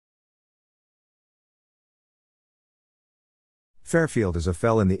Fairfield is a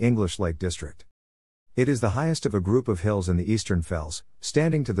fell in the English Lake District. It is the highest of a group of hills in the eastern fells,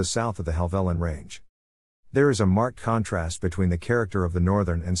 standing to the south of the Helvellyn range. There is a marked contrast between the character of the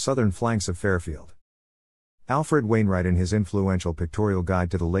northern and southern flanks of Fairfield. Alfred Wainwright, in his influential Pictorial Guide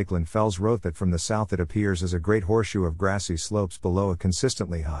to the Lakeland Fells, wrote that from the south it appears as a great horseshoe of grassy slopes below a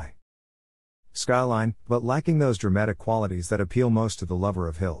consistently high skyline, but lacking those dramatic qualities that appeal most to the lover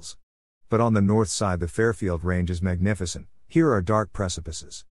of hills. But on the north side the Fairfield range is magnificent. Here are dark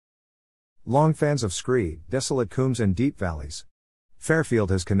precipices, long fans of scree, desolate combes and deep valleys.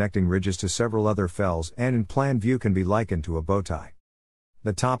 Fairfield has connecting ridges to several other fells and in plan view can be likened to a bow tie.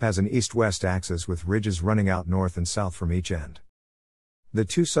 The top has an east-west axis with ridges running out north and south from each end. The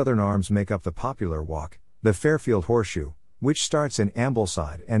two southern arms make up the popular walk, the Fairfield horseshoe, which starts in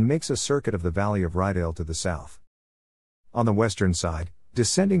Ambleside and makes a circuit of the valley of Rydale to the south. On the western side,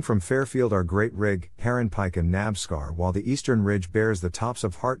 descending from Fairfield are Great Rig, Heron Pike and Nabscar, while the eastern ridge bears the tops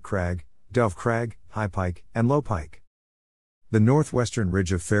of Hart Crag, Dove Crag, High Pike, and Low Pike. The northwestern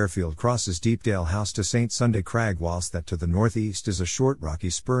ridge of Fairfield crosses Deepdale House to St. Sunday Crag, whilst that to the northeast is a short rocky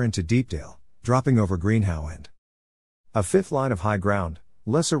spur into Deepdale, dropping over Greenhow End. A fifth line of high ground,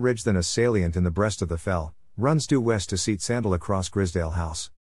 less a ridge than a salient in the breast of the fell, runs due west to Seat Sandal across Grisdale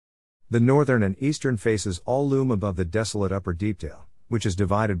House. The northern and eastern faces all loom above the desolate Upper Deepdale, which is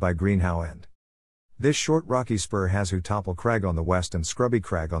divided by Greenhow End. This short rocky spur has Hewitts Crag on the west and Scrubby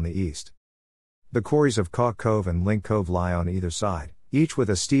Crag on the east. The quarries of Caw Cove and Link Cove lie on either side, each with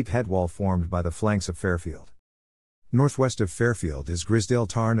a steep headwall formed by the flanks of Fairfield. Northwest of Fairfield is Grisdale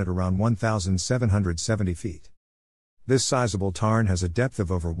Tarn at around 1,770 feet. This sizable tarn has a depth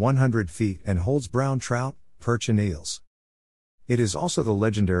of over 100 feet and holds brown trout, perch and eels. It is also the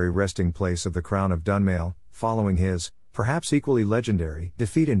legendary resting place of the Crown of Dunmail, following his, perhaps equally legendary,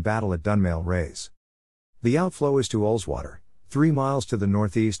 defeat in battle at Dunmail Raise. The outflow is to Ullswater, 3 miles to the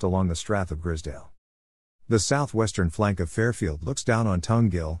northeast along the Strath of Grisdale. The southwestern flank of Fairfield looks down on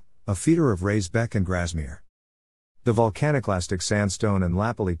Tungill, a feeder of Raisbeck and Grasmere. The volcaniclastic sandstone and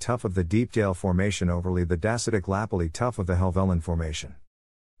lapilli tuff of the Deepdale Formation overlay the dacitic lapilli tuff of the Helvellyn Formation.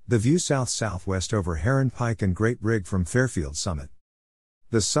 The view south-southwest over Heron Pike and Great Rig from Fairfield summit.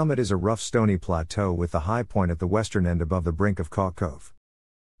 The summit is a rough stony plateau with the high point at the western end above the brink of Caw Cove.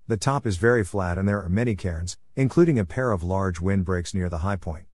 The top is very flat and there are many cairns, including a pair of large windbreaks near the high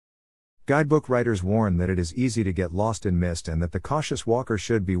point. Guidebook writers warn that it is easy to get lost in mist and that the cautious walker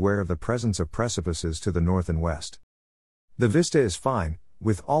should beware of the presence of precipices to the north and west. The vista is fine,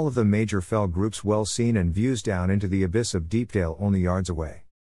 with all of the major fell groups well seen and views down into the abyss of Deepdale only yards away.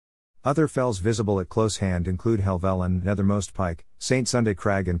 Other fells visible at close hand include Helvellyn, Nethermost Pike, St. Sunday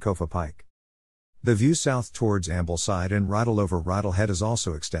Crag and Cofa Pike. The view south towards Ambleside and Rydal over Rydal Head is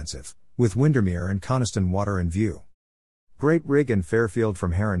also extensive, with Windermere and Coniston Water in view. Great Rig and Fairfield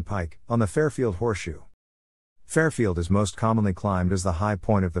from Heron Pike, on the Fairfield Horseshoe. Fairfield is most commonly climbed as the high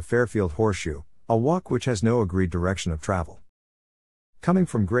point of the Fairfield Horseshoe, a walk which has no agreed direction of travel. Coming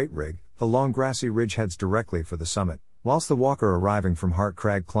from Great Rig, the long grassy ridge heads directly for the summit, whilst the walker arriving from Hart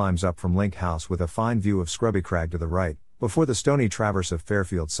Crag climbs up from Link House with a fine view of Scrubby Crag to the right, before the stony traverse of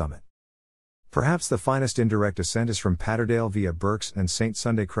Fairfield summit. Perhaps the finest indirect ascent is from Patterdale via Berks and St.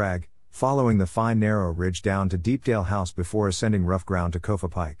 Sunday Crag, following the fine narrow ridge down to Deepdale House before ascending rough ground to Cofa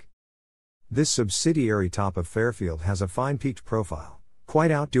Pike. This subsidiary top of Fairfield has a fine peaked profile,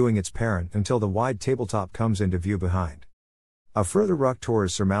 quite outdoing its parent until the wide tabletop comes into view behind. A further rock tour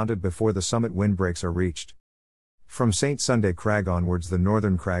is surmounted before the summit windbreaks are reached. From St. Sunday Crag onwards the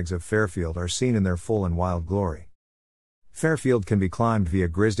northern crags of Fairfield are seen in their full and wild glory. Fairfield can be climbed via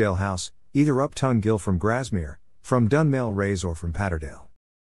Grisdale House, either up Tungill from Grasmere, from Dunmail Raise or from Patterdale.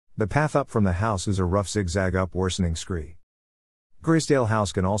 The path up from the house is a rough zigzag up worsening scree. Grisdale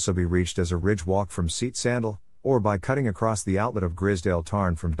House can also be reached as a ridge walk from Seat Sandal, or by cutting across the outlet of Grisdale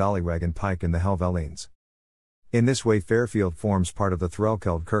Tarn from Dollywagon Pike in the Helvellyns. In this way Fairfield forms part of the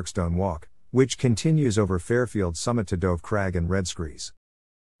Threlkeld Kirkstone Walk, which continues over Fairfield summit to Dove Crag and Red Screes.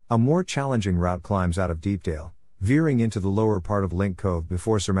 A more challenging route climbs out of Deepdale, veering into the lower part of Link Cove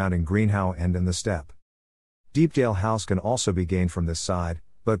before surmounting Greenhow End and the Steppe. Deepdale House can also be gained from this side,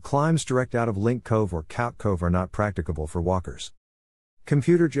 but climbs direct out of Link Cove or Cout Cove are not practicable for walkers.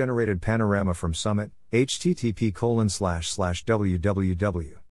 Computer-generated panorama from summit,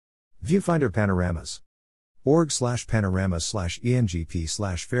 http://www.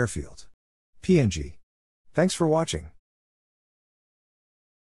 Viewfinderpanoramas.org/panorama/engp/Fairfield. PNG. Thanks for watching.